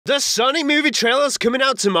The Sonic movie trailer's coming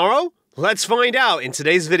out tomorrow? Let's find out in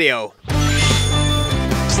today's video.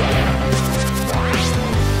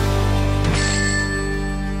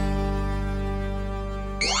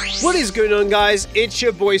 What is going on, guys? It's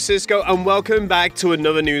your boy Cisco and welcome back to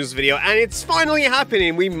another news video, and it's finally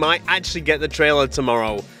happening. We might actually get the trailer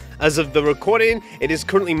tomorrow. As of the recording, it is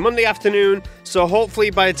currently Monday afternoon, so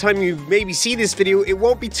hopefully by the time you maybe see this video, it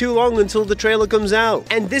won't be too long until the trailer comes out.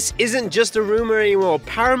 And this isn't just a rumor anymore.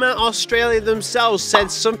 Paramount Australia themselves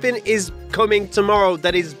said something is coming tomorrow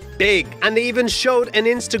that is big, and they even showed an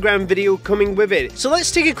Instagram video coming with it. So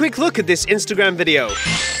let's take a quick look at this Instagram video.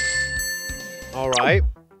 Alright.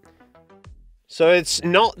 So it's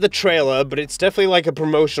not the trailer, but it's definitely like a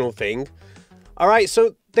promotional thing. Alright,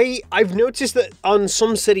 so I've noticed that on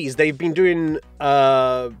some cities they've been doing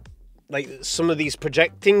like some of these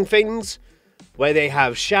projecting things where they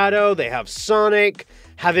have Shadow, they have Sonic,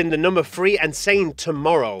 having the number 3 and saying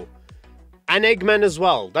tomorrow. And Eggman as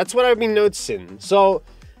well. That's what I've been noticing. So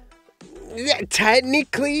yeah,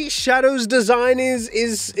 technically Shadow's design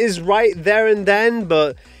is right there and then,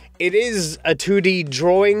 but it is a 2D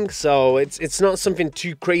drawing, so it's not something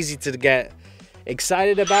too crazy to get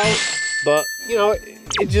excited about. But, you know,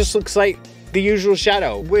 it just looks like the usual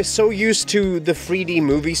Shadow. We're so used to the 3D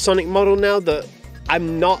movie Sonic model now that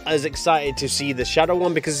I'm not as excited to see the Shadow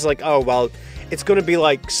one, because it's like, oh, well, it's going to be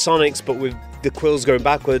like Sonic's, but with the quills going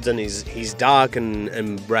backwards and he's dark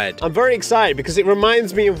and red. I'm very excited because it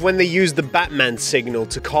reminds me of when they used the Batman signal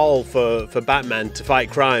to call for Batman to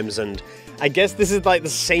fight crimes, and I guess this is like the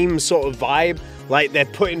same sort of vibe. Like they're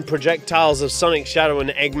putting projectiles of Sonic, Shadow, and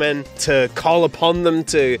Eggman to call upon them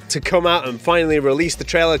to come out and finally release the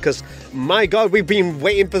trailer, because my god, we've been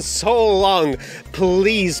waiting for so long.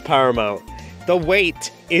 Please, Paramount, the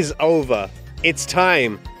wait is over. It's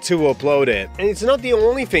time to upload it. And it's not the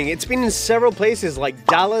only thing. It's been in several places like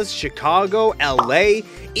Dallas, Chicago, LA,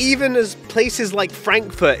 even as places like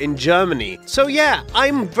Frankfurt in Germany. So yeah,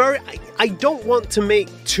 I don't want to make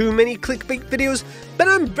too many clickbait videos, but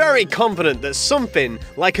I'm very confident that something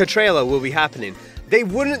like a trailer will be happening. They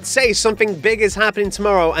wouldn't say something big is happening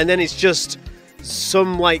tomorrow and then it's just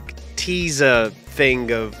some like teaser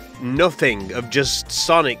thing of nothing, of just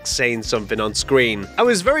Sonic saying something on screen. I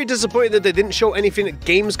was very disappointed that they didn't show anything at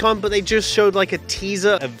Gamescom, but they just showed like a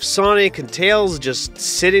teaser of Sonic and Tails just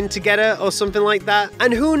sitting together or something like that.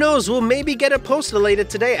 And who knows, we'll maybe get a poster later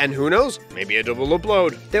today, and who knows, maybe a double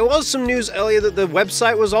upload. There was some news earlier that the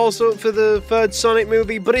website was also for the third Sonic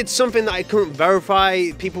movie, but it's something that I couldn't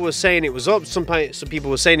verify. People were saying it was up, some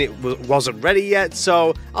people were saying it wasn't ready yet,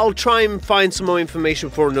 so I'll try and find some more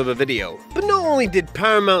information for another video. But not only did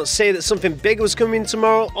Paramount say that something big was coming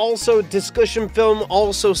tomorrow, also Discussion Film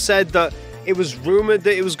also said that it was rumored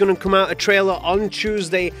that it was going to come out a trailer on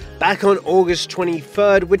Tuesday, back on August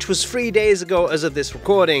 23rd, which was 3 days ago as of this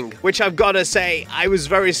recording. Which I've got to say, I was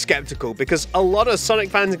very skeptical, because a lot of Sonic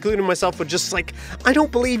fans, including myself, were just like, I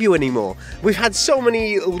don't believe you anymore. We've had so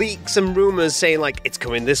many leaks and rumors saying like, it's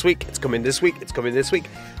coming this week, it's coming this week, it's coming this week.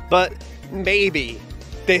 But maybe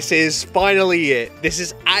this is finally it. This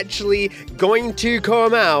is actually going to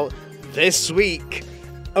come out this week.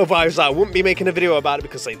 Otherwise, I wouldn't be making a video about it,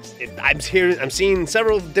 because I'm seeing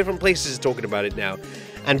several different places talking about it now.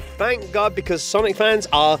 And thank God, because Sonic fans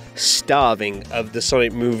are starving of the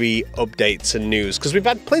Sonic movie updates and news. Because we've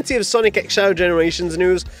had plenty of Sonic X Shadow Generations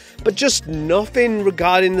news, but just nothing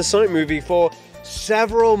regarding the Sonic movie for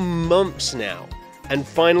several months now. And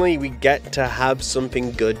finally, we get to have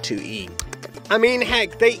something good to eat. I mean,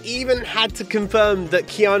 heck, they even had to confirm that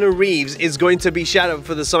Keanu Reeves is going to be Shadow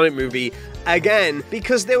for the Sonic movie again,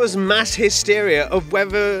 because there was mass hysteria of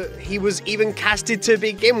whether he was even casted to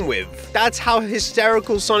begin with. That's how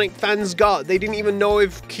hysterical Sonic fans got. They didn't even know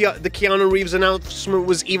if the Keanu Reeves announcement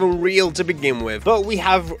was even real to begin with. But we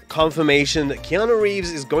have confirmation that Keanu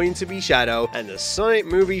Reeves is going to be Shadow, and the Sonic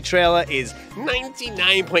movie trailer is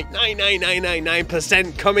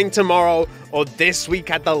 99.99999% coming tomorrow or this week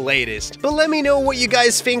at the latest. But let me know what you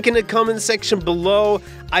guys think in the comment section below.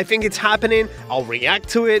 I think it's happening. I'll react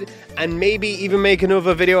to it and maybe even make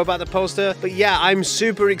another video about the poster. But yeah, I'm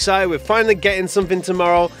super excited. We're finally getting something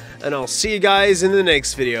tomorrow, and I'll see you guys in the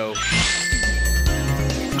next video.